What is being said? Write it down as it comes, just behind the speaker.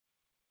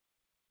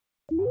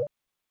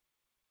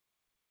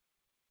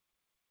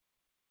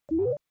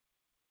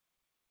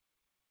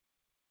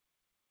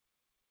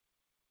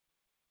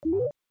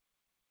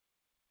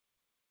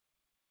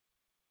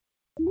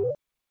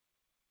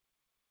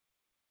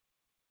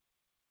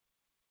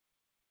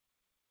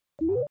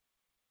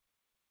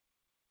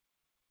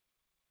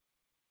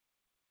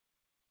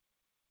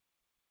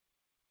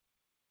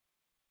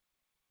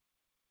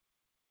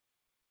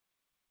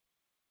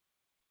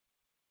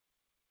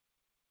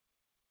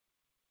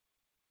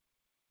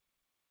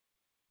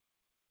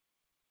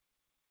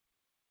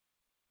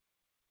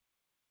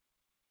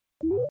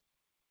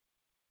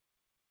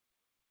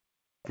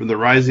From the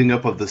rising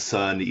up of the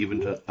sun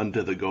even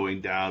unto the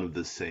going down of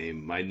the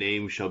same, my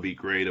name shall be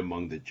great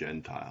among the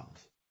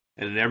Gentiles.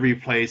 And in every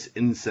place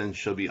incense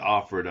shall be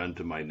offered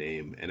unto my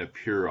name, and a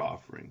pure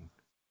offering.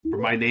 For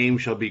my name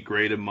shall be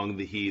great among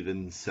the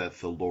heathen,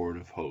 saith the Lord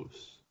of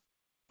hosts.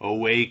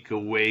 Awake,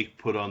 awake,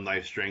 put on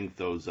thy strength,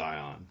 O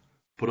Zion.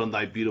 Put on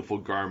thy beautiful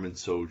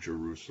garments, O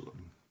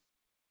Jerusalem.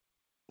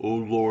 O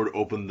Lord,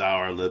 open thou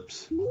our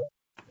lips.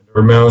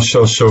 Our mouth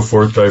shall show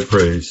forth thy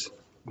praise.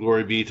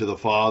 Glory be to the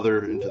Father,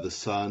 and to the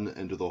Son,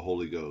 and to the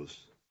Holy Ghost.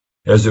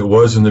 As it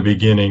was in the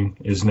beginning,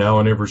 is now,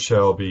 and ever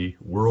shall be,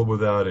 world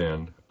without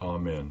end.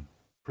 Amen.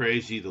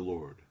 Praise ye the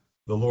Lord.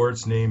 The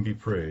Lord's name be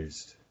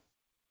praised.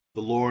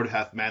 The Lord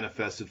hath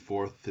manifested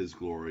forth his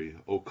glory.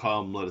 O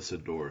come, let us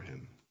adore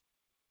him.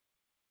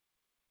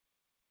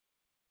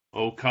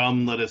 O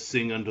come, let us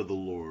sing unto the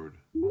Lord.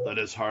 Let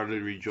us heartily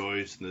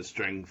rejoice in the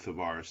strength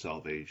of our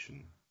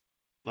salvation.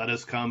 Let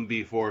us come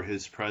before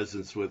his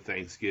presence with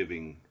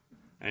thanksgiving,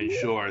 and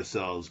show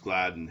ourselves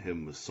glad in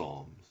him with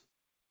psalms.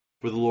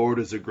 For the Lord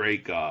is a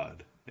great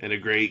God, and a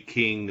great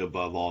King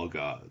above all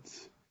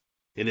gods.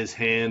 In his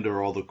hand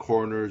are all the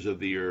corners of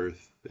the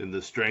earth, and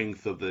the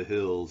strength of the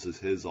hills is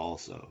his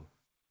also.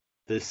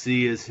 The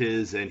sea is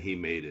his, and he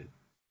made it,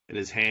 and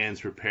his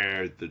hands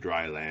prepared the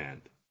dry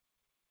land.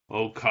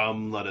 O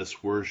come, let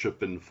us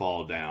worship and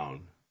fall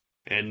down,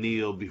 and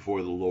kneel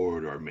before the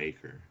Lord our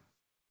Maker.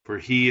 For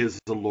he is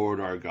the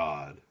Lord our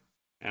God,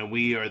 and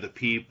we are the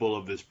people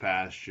of his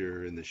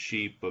pasture, and the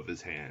sheep of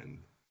his hand.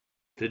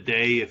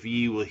 Today, if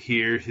ye will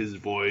hear his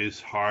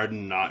voice,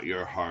 harden not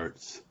your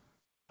hearts,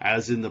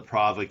 as in the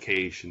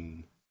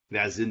provocation, and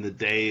as in the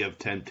day of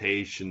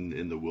temptation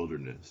in the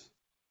wilderness,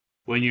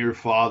 when your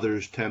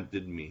fathers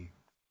tempted me,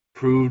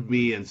 proved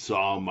me, and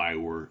saw my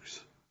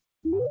works.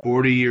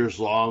 40 years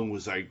long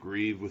was I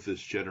grieved with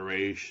this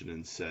generation,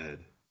 and said,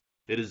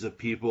 it is a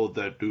people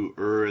that do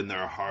err in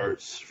their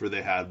hearts, for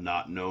they have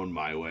not known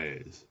my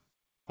ways.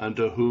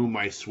 Unto whom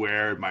I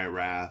swear in my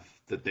wrath,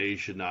 that they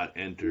should not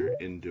enter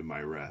into my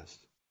rest.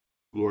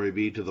 Glory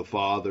be to the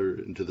Father,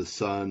 and to the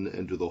Son,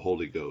 and to the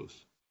Holy Ghost,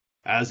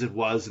 as it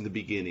was in the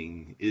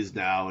beginning, is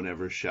now, and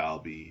ever shall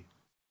be,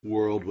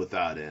 world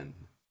without end.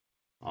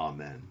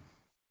 Amen.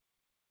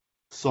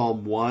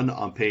 Psalm 1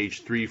 on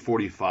page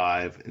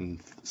 345, and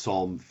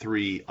Psalm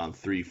 3 on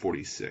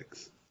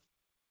 346.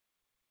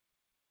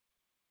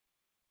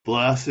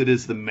 Blessed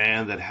is the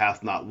man that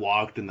hath not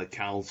walked in the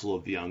counsel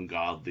of the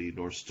ungodly,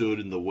 nor stood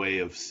in the way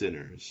of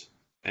sinners,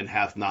 and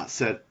hath not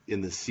sat in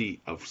the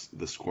seat of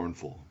the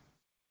scornful.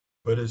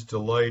 But his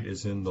delight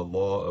is in the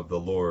law of the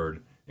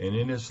Lord, and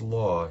in his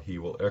law he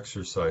will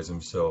exercise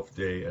himself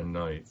day and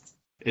night.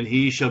 And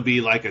he shall be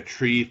like a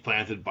tree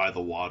planted by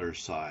the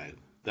waterside,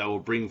 that will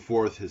bring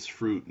forth his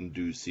fruit in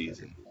due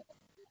season.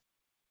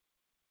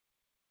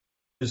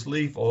 His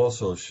leaf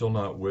also shall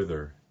not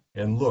wither,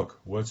 and look,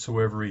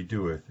 whatsoever he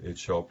doeth, it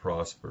shall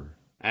prosper.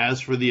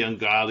 As for the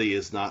ungodly, it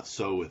is not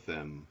so with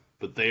them,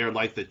 but they are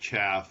like the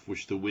chaff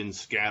which the wind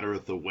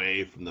scattereth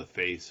away from the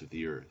face of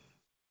the earth.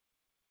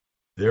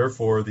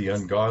 Therefore the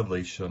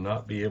ungodly shall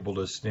not be able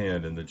to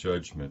stand in the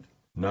judgment,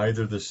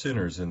 neither the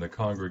sinners in the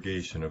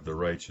congregation of the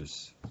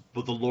righteous.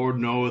 But the Lord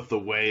knoweth the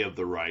way of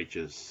the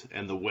righteous,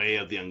 and the way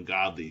of the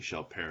ungodly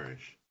shall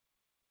perish.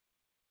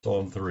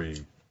 Psalm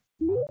 3.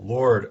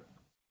 Lord,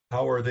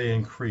 how are they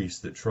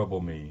increased that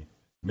trouble me?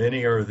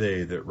 Many are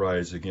they that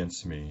rise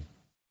against me.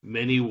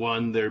 Many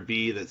one there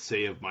be that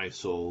say of my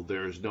soul,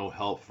 there is no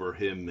help for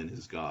him in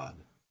his God.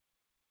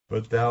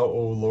 But thou,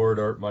 O Lord,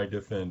 art my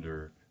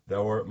defender.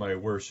 Thou art my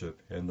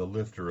worship, and the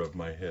lifter of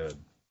my head.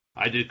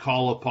 I did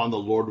call upon the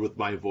Lord with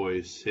my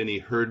voice, and he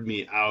heard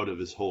me out of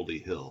his holy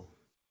hill.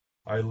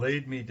 I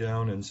laid me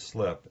down and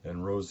slept,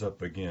 and rose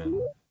up again,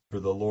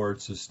 for the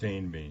Lord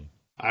sustained me.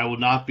 I will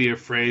not be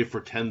afraid for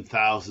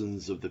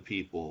 10,000s of the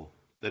people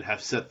that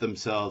have set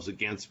themselves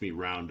against me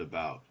round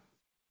about.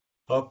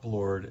 Up,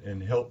 Lord,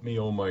 and help me,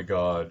 O my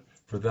God,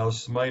 for thou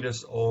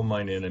smitest all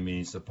mine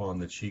enemies upon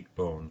the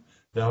cheekbone.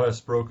 Thou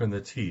hast broken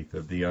the teeth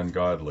of the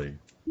ungodly.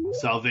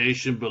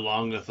 Salvation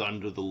belongeth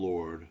unto the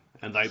Lord,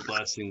 and thy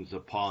blessings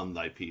upon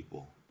thy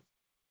people.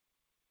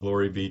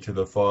 Glory be to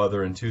the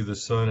Father, and to the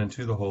Son, and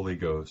to the Holy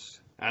Ghost.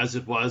 As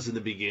it was in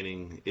the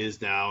beginning,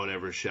 is now, and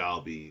ever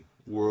shall be,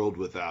 world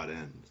without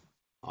end.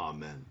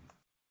 Amen.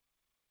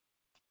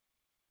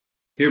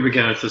 Here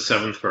beginneth the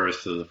 7th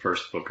verse of the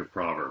first book of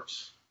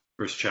Proverbs,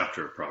 first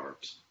chapter of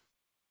Proverbs.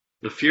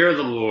 The fear of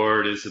the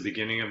Lord is the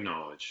beginning of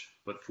knowledge,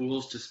 but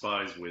fools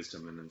despise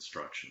wisdom and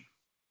instruction.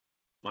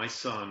 My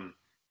son,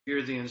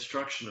 hear the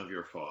instruction of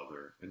your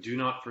father, and do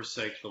not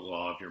forsake the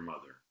law of your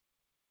mother,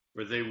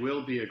 for they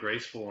will be a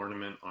graceful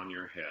ornament on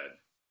your head,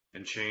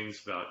 and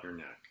chains about your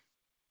neck.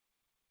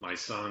 My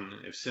son,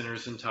 if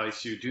sinners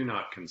entice you, do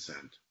not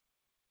consent.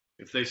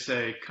 If they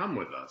say, come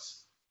with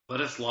us,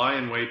 let us lie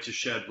in wait to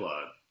shed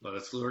blood. Let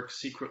us lurk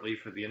secretly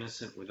for the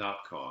innocent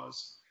without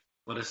cause.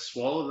 Let us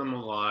swallow them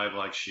alive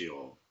like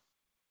Sheol,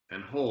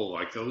 and whole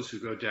like those who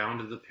go down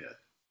to the pit.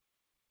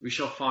 We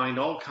shall find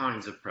all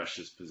kinds of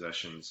precious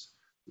possessions.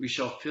 We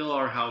shall fill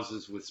our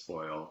houses with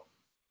spoil.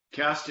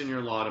 Cast in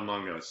your lot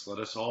among us, let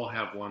us all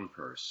have one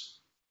purse.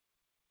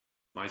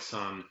 My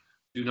son,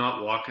 do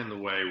not walk in the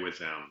way with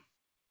them.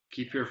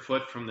 Keep your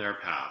foot from their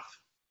path,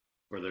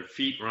 for their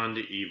feet run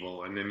to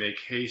evil, and they make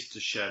haste to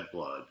shed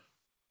blood.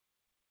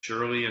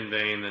 Surely in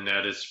vain the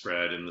net is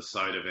spread in the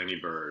sight of any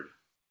bird,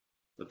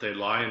 but they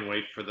lie in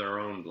wait for their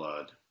own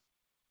blood.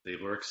 They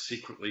lurk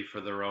secretly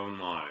for their own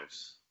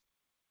lives.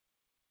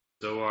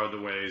 So are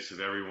the ways of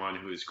everyone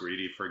who is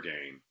greedy for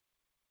gain.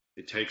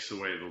 It takes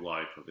away the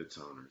life of its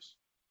owners.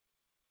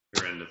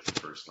 Here endeth the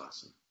first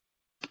lesson.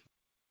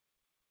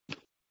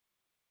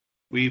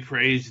 We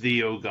praise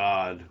thee, O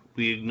God.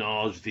 We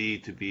acknowledge thee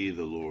to be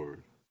the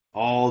Lord.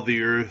 All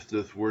the earth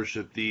doth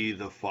worship thee,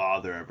 the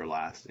Father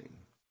everlasting.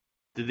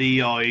 To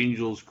thee all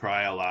angels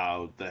cry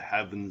aloud, the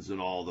heavens and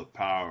all the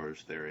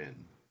powers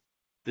therein.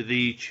 To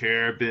thee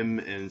cherubim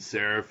and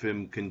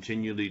seraphim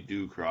continually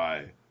do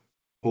cry,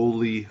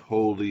 Holy,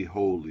 holy,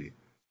 holy,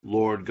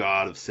 Lord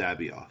God of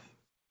Sabaoth.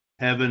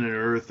 Heaven and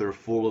earth are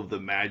full of the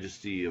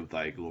majesty of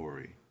thy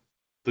glory.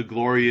 The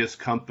glorious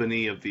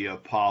company of the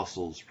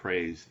apostles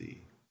praise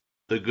thee.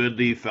 The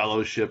goodly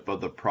fellowship of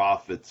the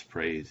prophets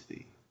praise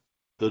thee.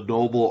 The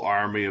noble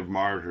army of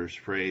martyrs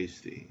praise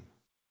thee.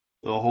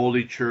 The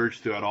holy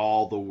church throughout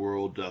all the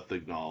world doth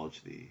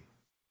acknowledge thee.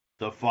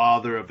 The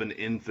Father of an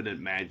infinite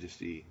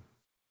majesty,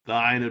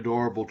 thine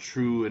adorable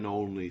true and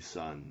only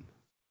Son,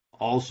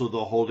 also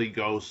the Holy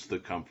Ghost the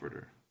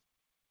Comforter.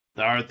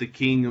 Thou art the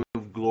King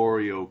of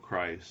glory, O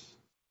Christ.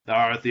 Thou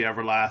art the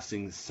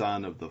everlasting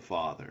Son of the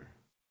Father.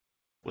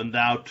 When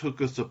thou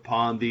tookest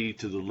upon thee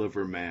to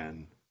deliver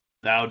man,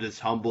 thou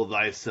didst humble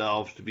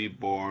thyself to be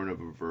born of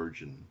a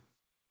virgin.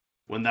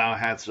 When thou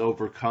hadst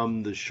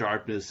overcome the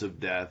sharpness of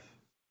death,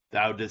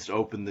 thou didst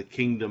open the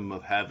kingdom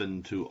of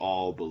heaven to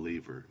all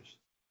believers.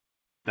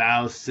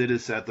 Thou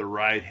sittest at the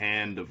right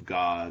hand of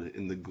God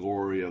in the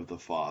glory of the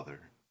Father.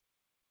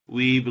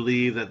 We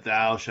believe that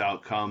thou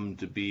shalt come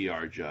to be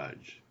our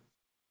judge.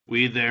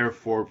 We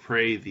therefore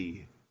pray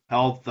thee,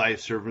 help thy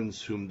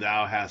servants whom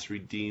thou hast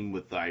redeemed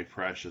with thy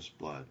precious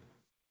blood.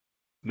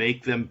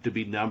 Make them to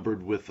be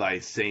numbered with thy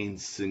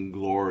saints in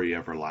glory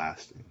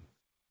everlasting.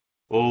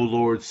 O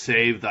Lord,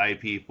 save thy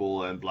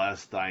people and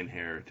bless thine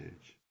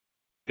heritage.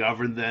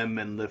 Govern them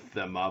and lift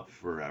them up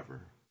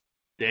forever.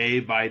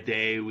 Day by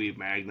day we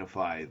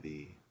magnify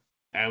thee,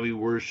 and we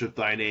worship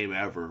thy name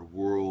ever,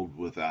 world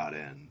without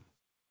end.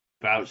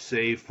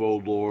 Vouchsafe, O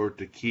Lord,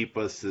 to keep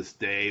us this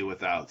day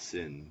without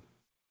sin.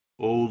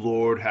 O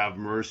Lord, have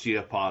mercy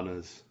upon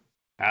us.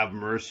 Have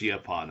mercy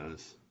upon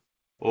us.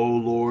 O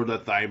Lord,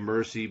 let thy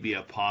mercy be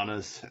upon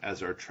us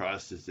as our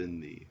trust is in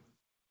thee.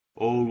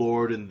 O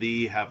Lord, in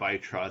thee have I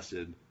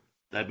trusted.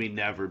 Let me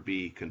never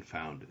be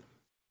confounded.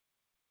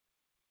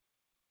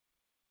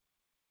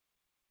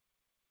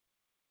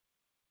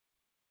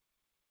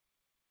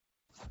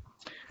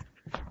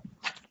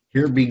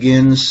 Here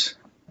begins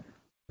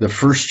the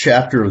first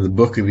chapter of the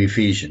book of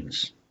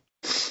Ephesians.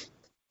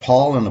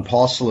 Paul, an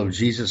apostle of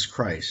Jesus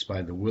Christ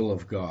by the will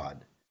of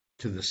God,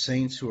 to the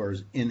saints who are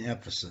in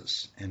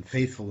Ephesus and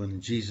faithful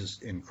in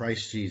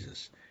Christ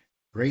Jesus,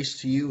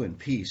 grace to you and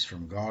peace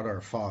from God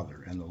our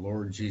Father and the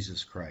Lord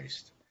Jesus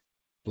Christ.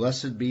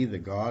 Blessed be the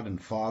God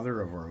and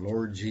Father of our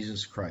Lord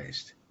Jesus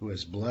Christ, who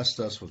has blessed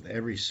us with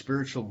every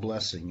spiritual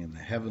blessing in the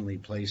heavenly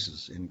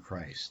places in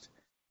Christ,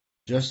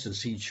 just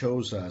as he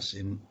chose us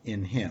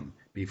in him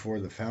before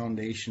the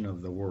foundation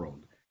of the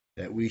world,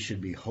 that we should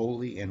be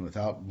holy and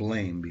without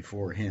blame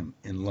before him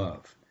in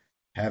love,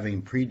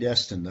 having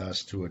predestined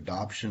us to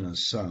adoption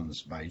as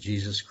sons by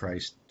Jesus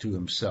Christ to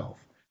himself,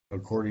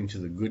 according to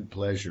the good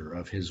pleasure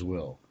of his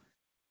will,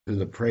 to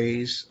the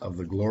praise of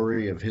the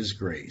glory of his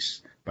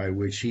grace, by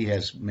which he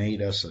has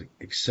made us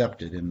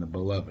accepted in the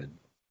Beloved.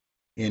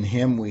 In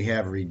him we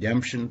have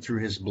redemption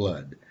through his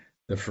blood,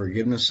 the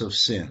forgiveness of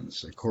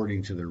sins,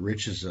 according to the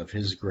riches of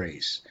his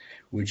grace,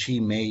 which he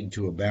made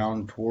to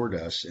abound toward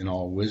us in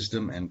all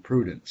wisdom and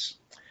prudence,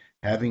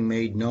 having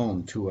made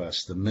known to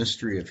us the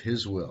mystery of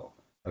his will,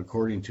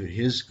 according to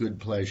his good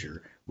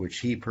pleasure, which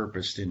he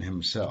purposed in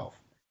himself,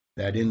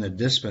 that in the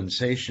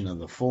dispensation of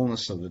the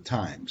fullness of the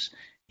times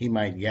he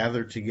might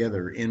gather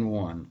together in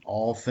one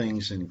all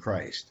things in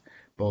Christ,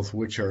 both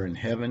which are in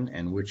heaven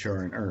and which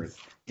are in earth,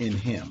 in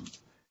him,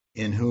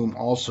 in whom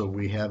also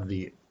we have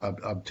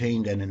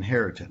obtained an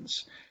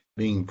inheritance,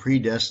 being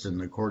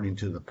predestined according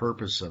to the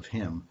purpose of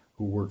him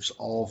who works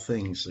all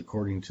things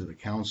according to the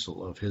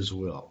counsel of his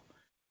will,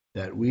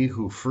 that we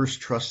who first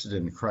trusted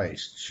in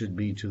Christ should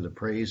be to the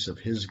praise of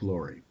his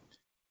glory.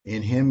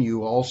 In him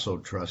you also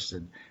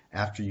trusted,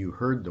 after you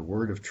heard the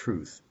word of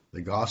truth,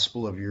 the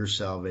gospel of your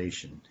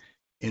salvation,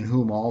 in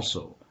whom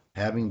also,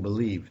 having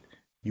believed,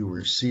 you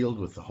were sealed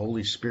with the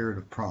Holy Spirit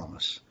of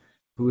promise,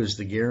 who is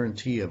the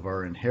guarantee of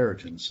our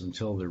inheritance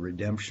until the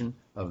redemption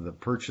of the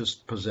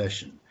purchased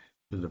possession,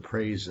 to the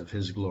praise of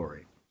his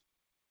glory.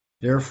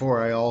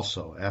 Therefore I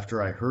also,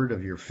 after I heard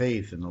of your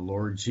faith in the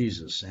Lord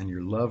Jesus and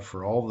your love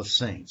for all the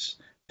saints,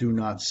 do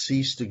not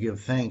cease to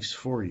give thanks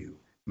for you,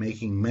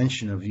 making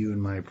mention of you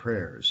in my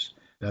prayers,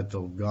 that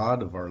the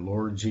God of our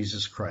Lord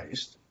Jesus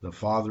Christ, the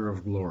Father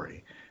of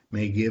glory,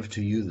 may give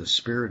to you the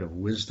spirit of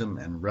wisdom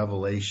and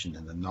revelation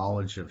in the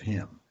knowledge of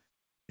him,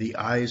 the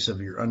eyes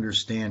of your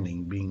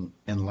understanding being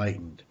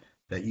enlightened,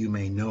 that you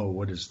may know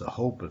what is the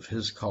hope of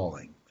his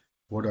calling,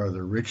 what are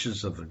the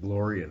riches of the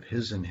glory of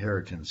his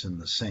inheritance in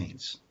the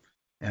saints,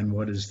 and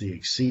what is the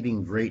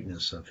exceeding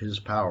greatness of his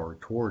power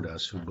toward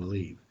us who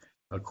believe,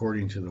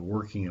 according to the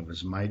working of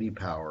his mighty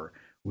power,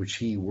 which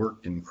he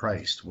worked in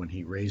Christ when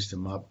he raised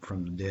him up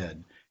from the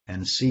dead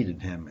and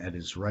seated him at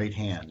his right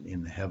hand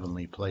in the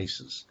heavenly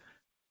places,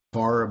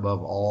 far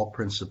above all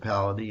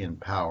principality and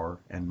power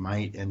and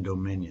might and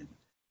dominion,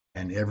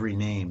 and every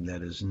name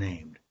that is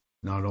named,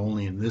 not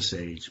only in this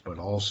age, but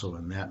also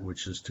in that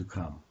which is to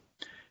come.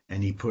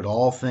 And he put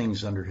all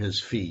things under his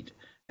feet,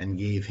 and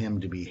gave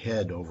him to be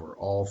head over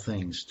all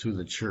things to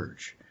the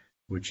church,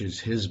 which is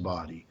his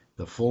body,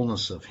 the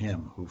fullness of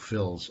him who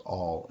fills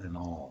all in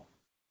all.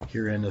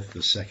 Here endeth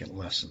the second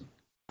lesson.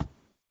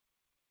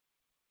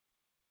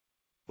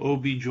 O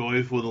be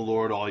joyful in the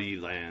Lord, all ye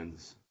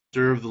lands.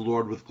 Serve the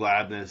Lord with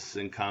gladness,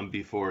 and come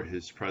before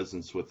his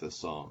presence with a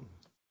song.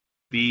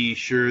 Be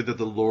sure that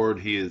the Lord,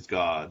 he is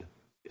God.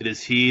 It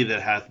is he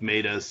that hath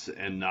made us,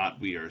 and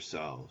not we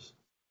ourselves.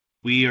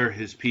 We are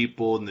his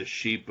people, and the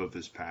sheep of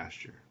his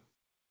pasture.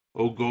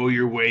 O go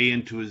your way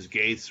into his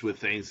gates with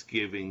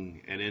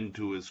thanksgiving, and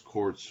into his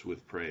courts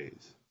with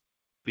praise.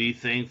 Be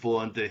thankful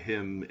unto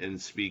him,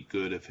 and speak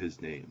good of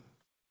his name.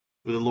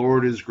 For the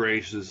Lord is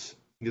gracious,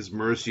 his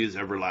mercy is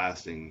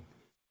everlasting,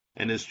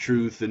 and his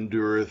truth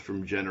endureth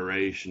from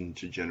generation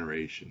to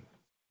generation.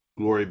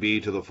 Glory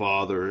be to the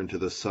Father, and to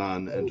the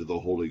Son, and to the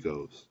Holy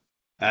Ghost,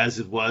 as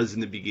it was in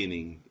the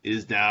beginning,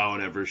 is now,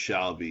 and ever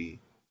shall be,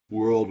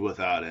 world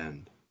without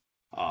end.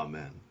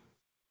 Amen.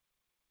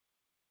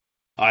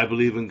 I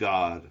believe in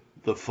God,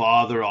 the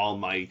Father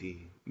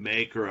Almighty,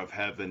 maker of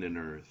heaven and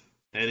earth,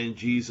 and in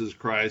Jesus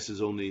Christ,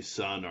 his only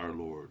Son, our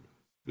Lord,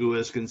 who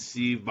was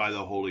conceived by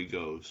the Holy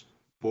Ghost,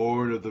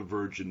 born of the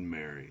Virgin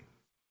Mary,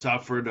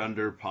 suffered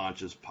under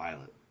Pontius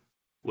Pilate,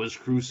 was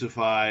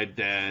crucified,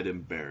 dead,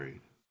 and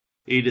buried.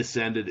 He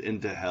descended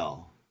into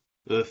hell.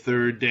 The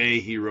third day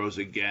he rose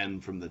again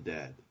from the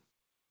dead.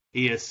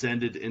 He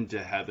ascended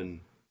into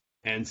heaven,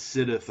 and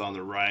sitteth on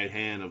the right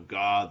hand of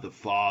God the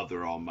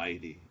Father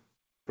Almighty.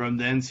 From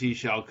thence he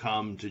shall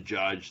come to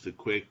judge the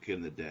quick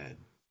and the dead.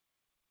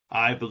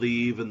 I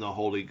believe in the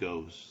Holy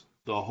Ghost,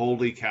 the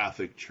Holy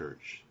Catholic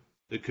Church,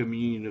 the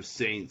communion of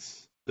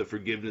saints, the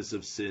forgiveness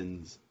of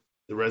sins,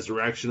 the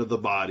resurrection of the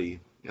body,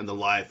 and the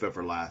life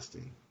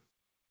everlasting.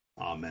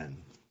 Amen.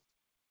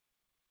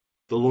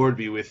 The Lord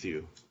be with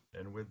you.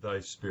 And with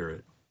thy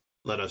spirit.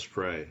 Let us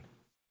pray.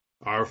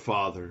 Our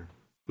Father,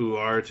 who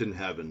art in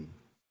heaven,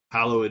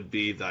 hallowed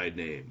be thy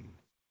name.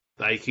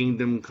 Thy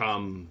kingdom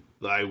come,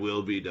 thy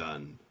will be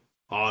done,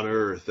 on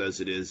earth as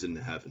it is in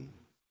heaven.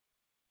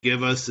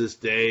 Give us this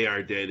day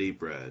our daily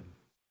bread,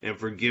 and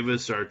forgive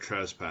us our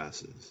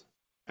trespasses,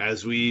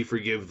 as we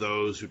forgive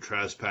those who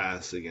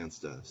trespass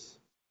against us.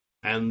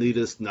 And lead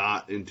us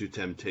not into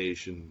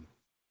temptation,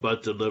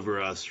 but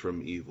deliver us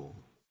from evil.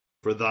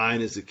 For thine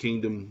is the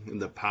kingdom,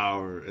 and the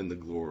power, and the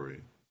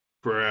glory,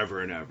 forever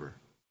and ever.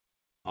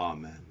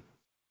 Amen.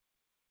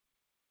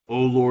 O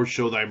Lord,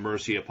 show thy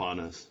mercy upon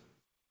us.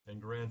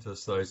 And grant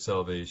us thy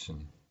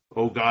salvation.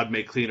 O God,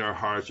 make clean our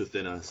hearts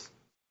within us.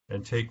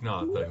 And take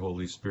not thy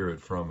Holy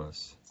Spirit from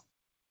us.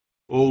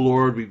 O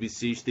Lord, we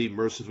beseech thee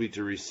mercifully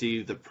to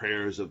receive the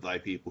prayers of thy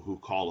people who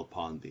call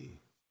upon thee,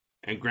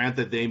 and grant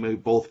that they may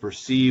both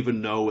perceive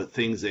and know what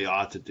things they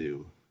ought to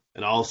do,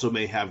 and also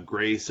may have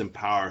grace and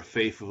power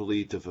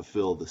faithfully to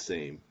fulfill the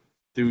same,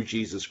 through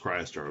Jesus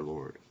Christ our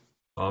Lord.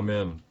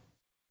 Amen.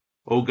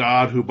 O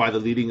God, who by the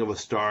leading of a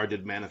star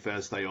did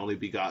manifest thy only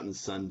begotten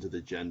Son to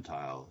the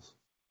Gentiles,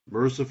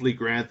 mercifully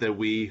grant that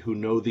we, who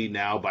know thee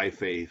now by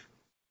faith,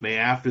 may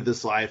after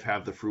this life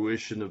have the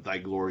fruition of thy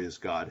glorious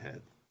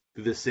Godhead,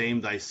 through the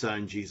same thy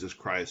Son, Jesus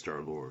Christ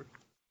our Lord.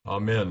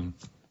 Amen.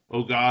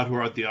 O God, who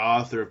art the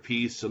author of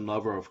peace and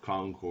lover of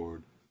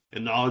concord,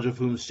 in knowledge of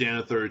whom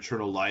standeth our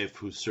eternal life,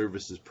 whose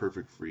service is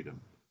perfect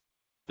freedom,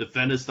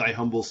 defendest thy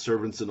humble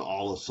servants in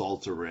all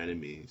assaults of our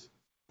enemies,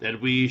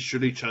 that we,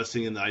 surely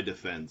trusting in thy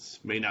defense,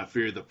 may not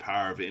fear the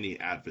power of any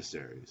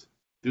adversaries,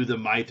 through the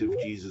might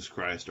of Jesus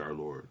Christ our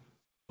Lord.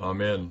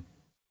 Amen.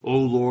 O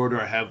Lord,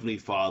 our heavenly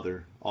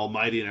Father,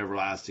 almighty and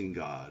everlasting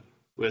God,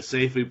 who hast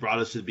safely brought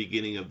us to the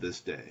beginning of this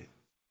day,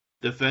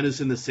 defend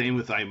us in the same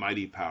with thy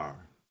mighty power,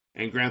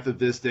 and grant that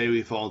this day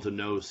we fall into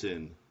no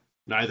sin,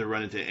 neither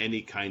run into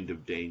any kind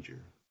of danger,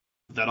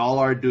 but that all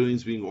our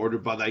doings, being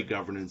ordered by thy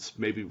governance,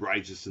 may be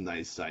righteous in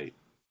thy sight,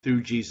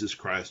 through Jesus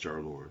Christ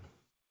our Lord.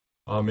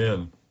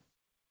 Amen.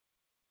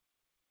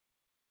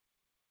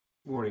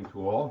 Good morning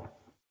to all.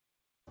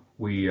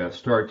 We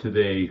start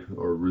today,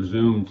 or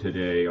resume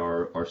today,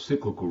 our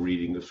cyclical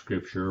reading of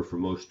Scripture. For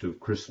most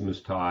of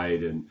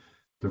Christmastide and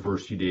the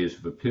first few days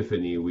of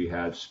Epiphany, we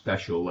had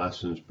special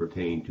lessons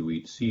pertaining to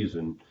each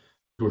season.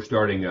 So we're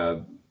starting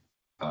a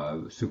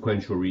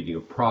sequential reading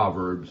of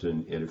Proverbs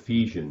and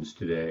Ephesians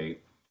today.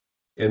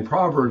 And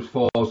Proverbs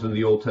falls in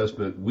the Old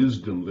Testament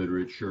wisdom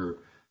literature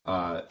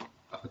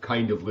a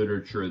kind of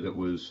literature that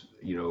was,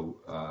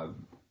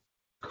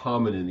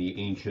 common in the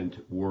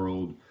ancient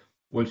world.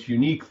 What's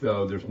unique,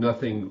 though, there's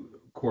nothing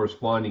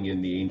corresponding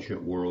in the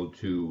ancient world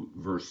to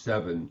verse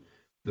 7.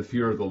 The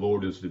fear of the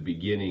Lord is the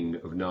beginning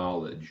of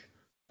knowledge.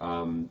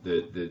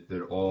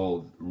 That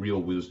all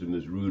real wisdom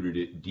is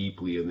rooted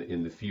deeply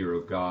in the fear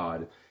of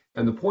God.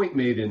 And the point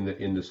made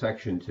in the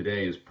section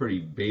today is pretty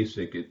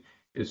basic.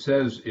 It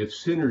says if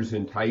sinners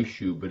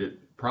entice you, but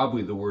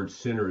probably the word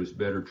sinner is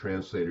better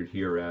translated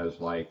here as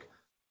like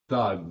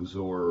thugs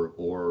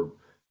or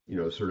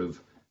sort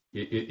of.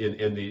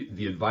 And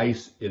the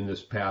advice in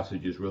this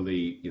passage is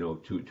really,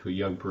 to a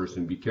young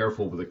person, be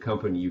careful with the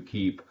company you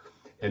keep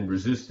and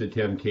resist the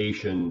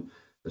temptation,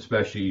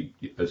 especially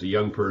as a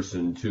young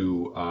person,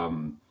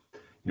 to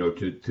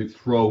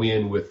throw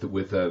in with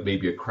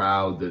maybe a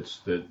crowd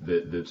that's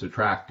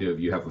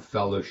attractive. You have a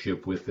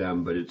fellowship with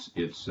them, but it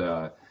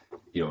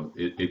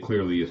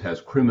clearly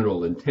has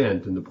criminal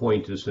intent. And the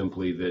point is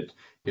simply that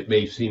it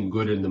may seem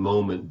good in the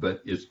moment,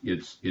 but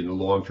it's in the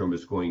long term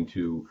it's going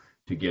to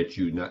get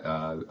you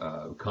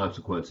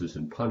consequences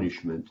and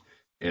punishment.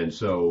 And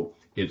so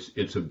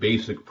it's a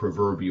basic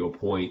proverbial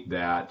point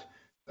that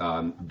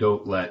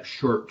don't let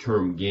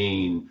short-term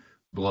gain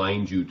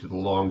blind you to the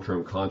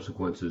long-term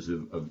consequences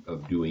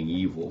of doing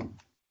evil.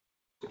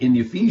 In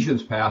the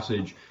Ephesians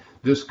passage,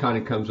 this kind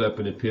of comes up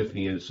in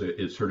Epiphany, and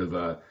it's sort of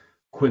a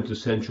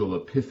quintessential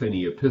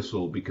Epiphany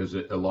epistle because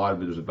a lot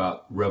of it is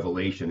about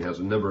revelation. It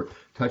has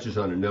touches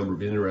on a number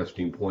of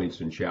interesting points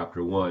in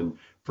chapter 1.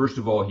 First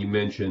of all, he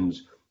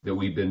mentions that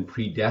we've been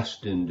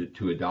predestined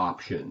to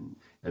adoption.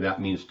 And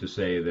that means to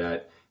say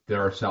that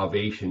our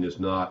salvation is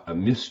not a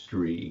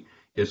mystery.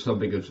 It's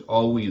something that's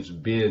always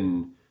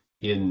been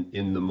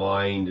in the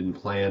mind and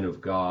plan of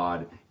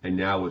God, and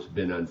now it's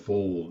been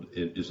unfolded.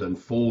 It is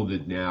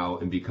unfolded now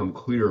and become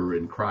clearer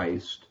in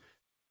Christ.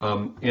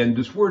 And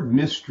this word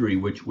mystery,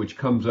 which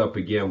comes up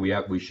again,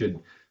 we should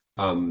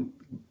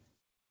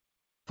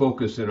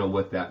focus in on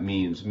what that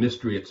means.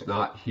 Mystery, it's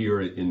not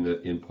here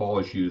in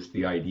Paul's use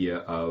the idea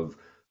of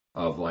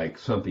like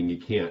something you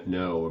can't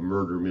know, a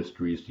murder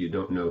mystery, so you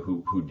don't know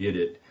who did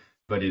it,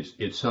 but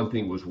it's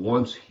something that was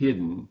once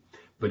hidden,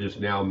 but is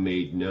now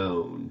made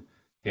known.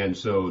 And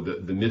so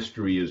the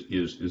mystery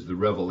is the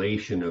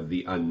revelation of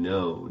the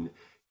unknown.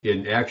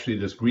 And actually,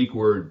 this Greek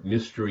word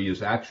mystery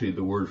is actually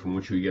the word from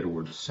which we get a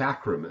word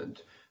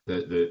sacrament.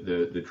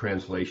 The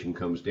translation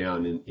comes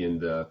down in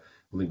the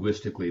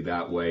linguistically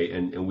that way,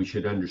 and we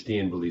should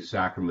understand really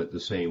sacrament the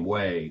same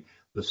way.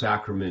 The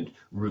sacrament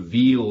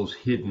reveals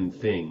hidden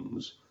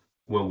things.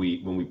 When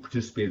we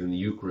participate in the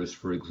Eucharist,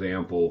 for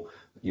example,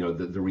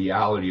 the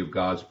reality of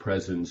God's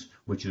presence,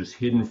 which is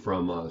hidden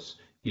from us,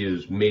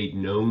 is made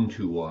known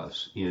to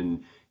us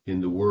in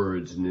the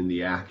words and in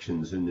the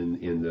actions and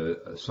in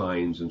the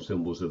signs and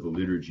symbols of the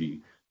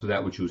liturgy. So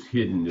that which was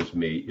hidden is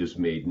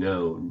made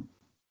known,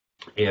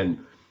 and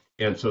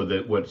so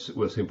that what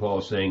St. Paul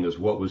is saying is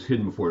what was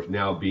hidden before is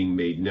now being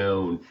made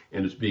known,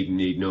 and it's being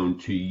made known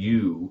to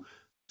you,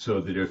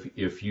 so that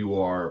if you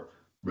are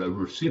a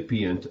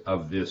recipient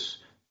of this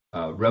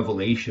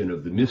revelation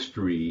of the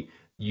mystery,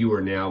 you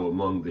are now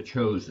among the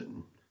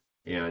chosen,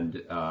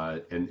 and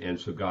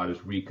so God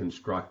is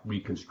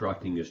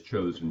reconstructing His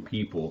chosen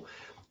people,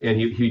 and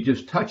he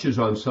just touches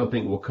on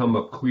something that will come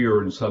up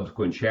clearer in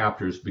subsequent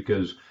chapters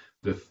because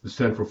the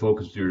central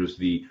focus here is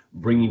the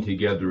bringing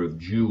together of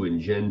Jew and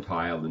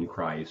Gentile in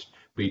Christ.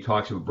 But he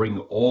talks about bringing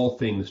all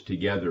things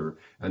together,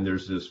 and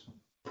there's this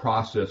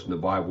process in the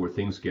Bible where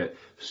things get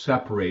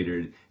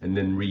separated and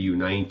then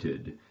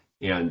reunited.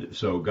 And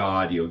so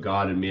God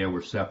and man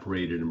were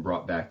separated and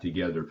brought back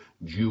together.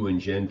 Jew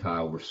and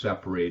Gentile were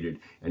separated,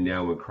 and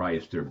now in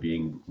Christ they're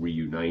being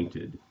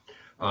reunited.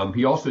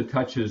 He also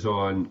touches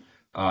on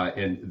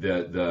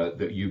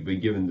that you've been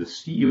given the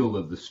seal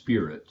of the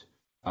Spirit,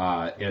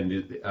 and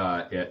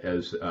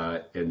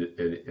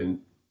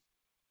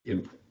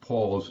in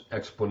Paul's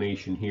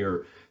explanation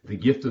here, the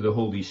gift of the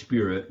Holy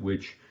Spirit,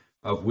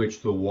 of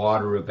which the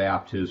water of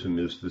baptism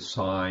is the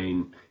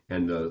sign,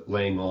 and the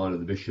laying on of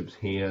the bishop's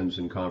hands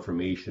and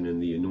confirmation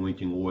and the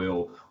anointing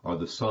oil are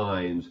the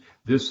signs.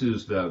 This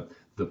is the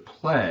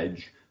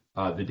pledge,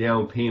 the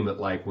down payment,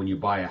 like when you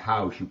buy a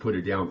house, you put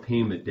a down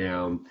payment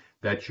down.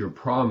 That's your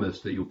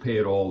promise that you'll pay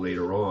it all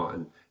later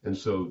on. And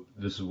so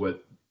this is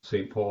what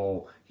St.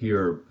 Paul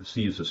here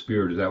sees the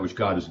Spirit as that which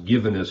God has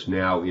given us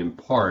now in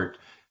part,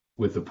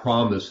 with the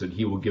promise that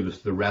He will give us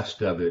the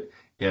rest of it.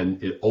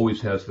 And it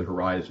always has the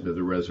horizon of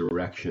the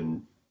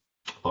resurrection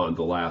on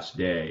the last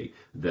day,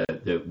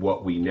 that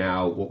what we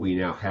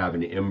now have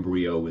in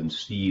embryo and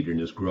seed and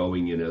is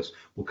growing in us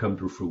will come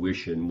to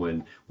fruition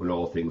when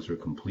all things are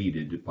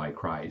completed by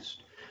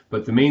Christ.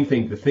 But the main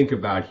thing to think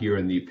about here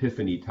in the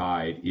Epiphany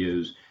tide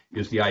is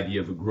the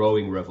idea of a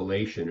growing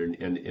revelation,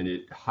 and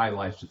it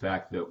highlights the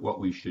fact that what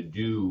we should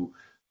do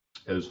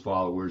as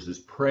followers is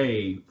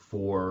pray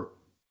for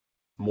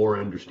more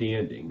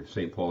understanding.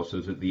 St. Paul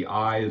says that the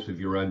eyes of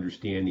your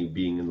understanding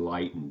being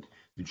enlightened,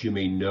 that you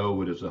may know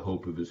what is the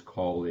hope of His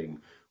calling,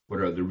 what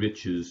are the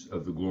riches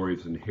of the glory of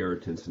His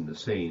inheritance in the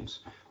saints.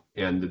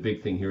 And the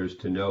big thing here is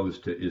to know is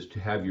to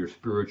have your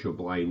spiritual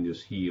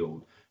blindness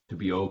healed, to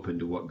be open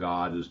to what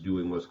God is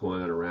doing, what's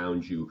going on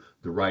around you,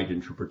 the right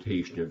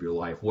interpretation of your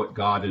life, what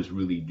God is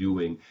really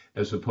doing,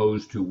 as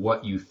opposed to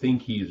what you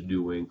think he's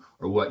doing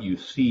or what you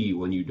see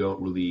when you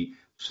don't really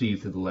see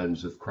through the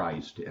lens of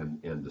Christ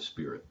and the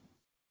Spirit.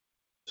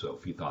 So a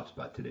few thoughts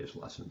about today's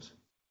lessons.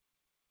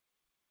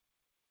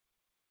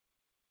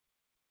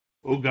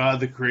 O God,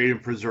 the creator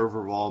and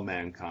preserver of all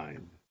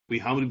mankind, we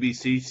humbly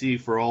beseech thee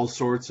for all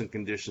sorts and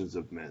conditions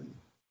of men,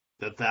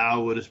 that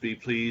thou wouldest be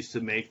pleased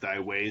to make thy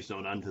ways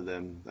known unto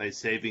them, thy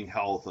saving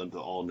health unto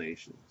all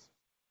nations.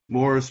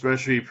 More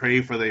especially we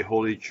pray for thy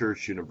holy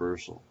church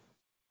universal,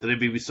 that it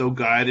be so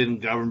guided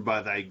and governed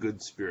by thy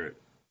good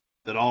Spirit,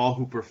 that all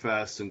who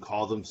profess and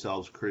call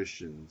themselves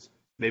Christians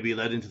may be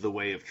led into the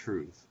way of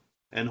truth,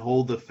 and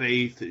hold the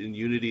faith in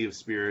unity of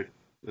spirit,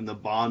 in the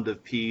bond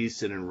of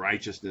peace and in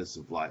righteousness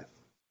of life.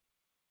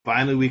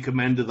 Finally, we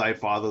commend to thy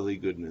fatherly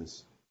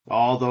goodness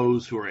all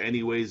those who are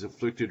anyways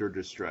afflicted or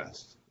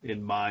distressed,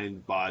 in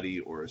mind, body,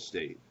 or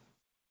estate.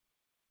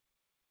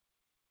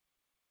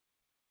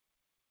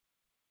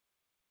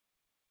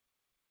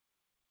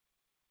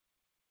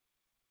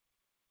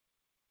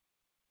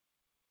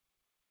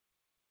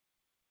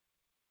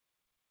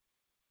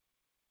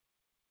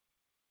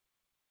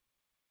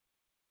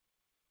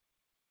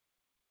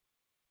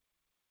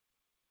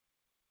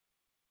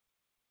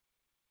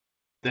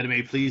 That it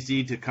may please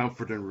thee to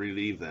comfort and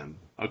relieve them,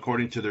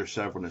 according to their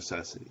several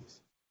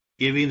necessities,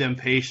 giving them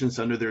patience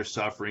under their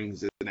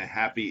sufferings and a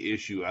happy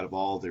issue out of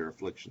all their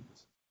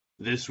afflictions.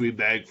 This we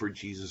beg for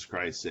Jesus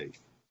Christ's sake.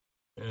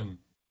 Amen.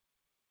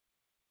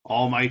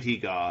 Almighty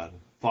God,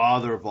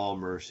 Father of all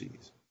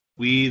mercies,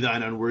 we,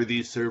 thine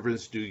unworthy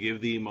servants, do give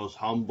thee most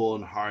humble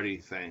and hearty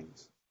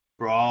thanks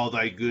for all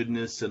thy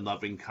goodness and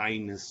loving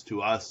kindness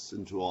to us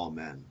and to all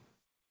men.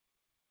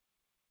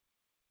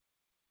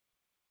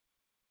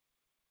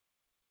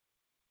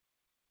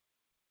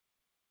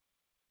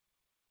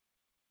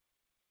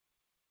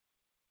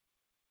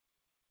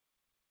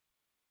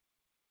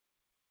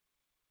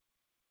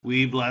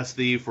 We bless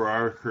thee for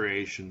our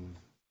creation,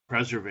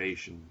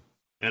 preservation,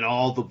 and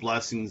all the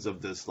blessings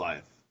of this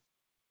life,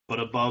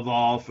 but above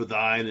all for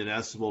thine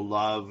inestimable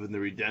love and the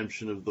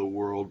redemption of the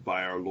world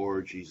by our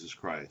Lord Jesus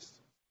Christ,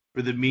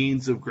 for the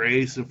means of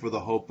grace and for the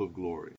hope of glory.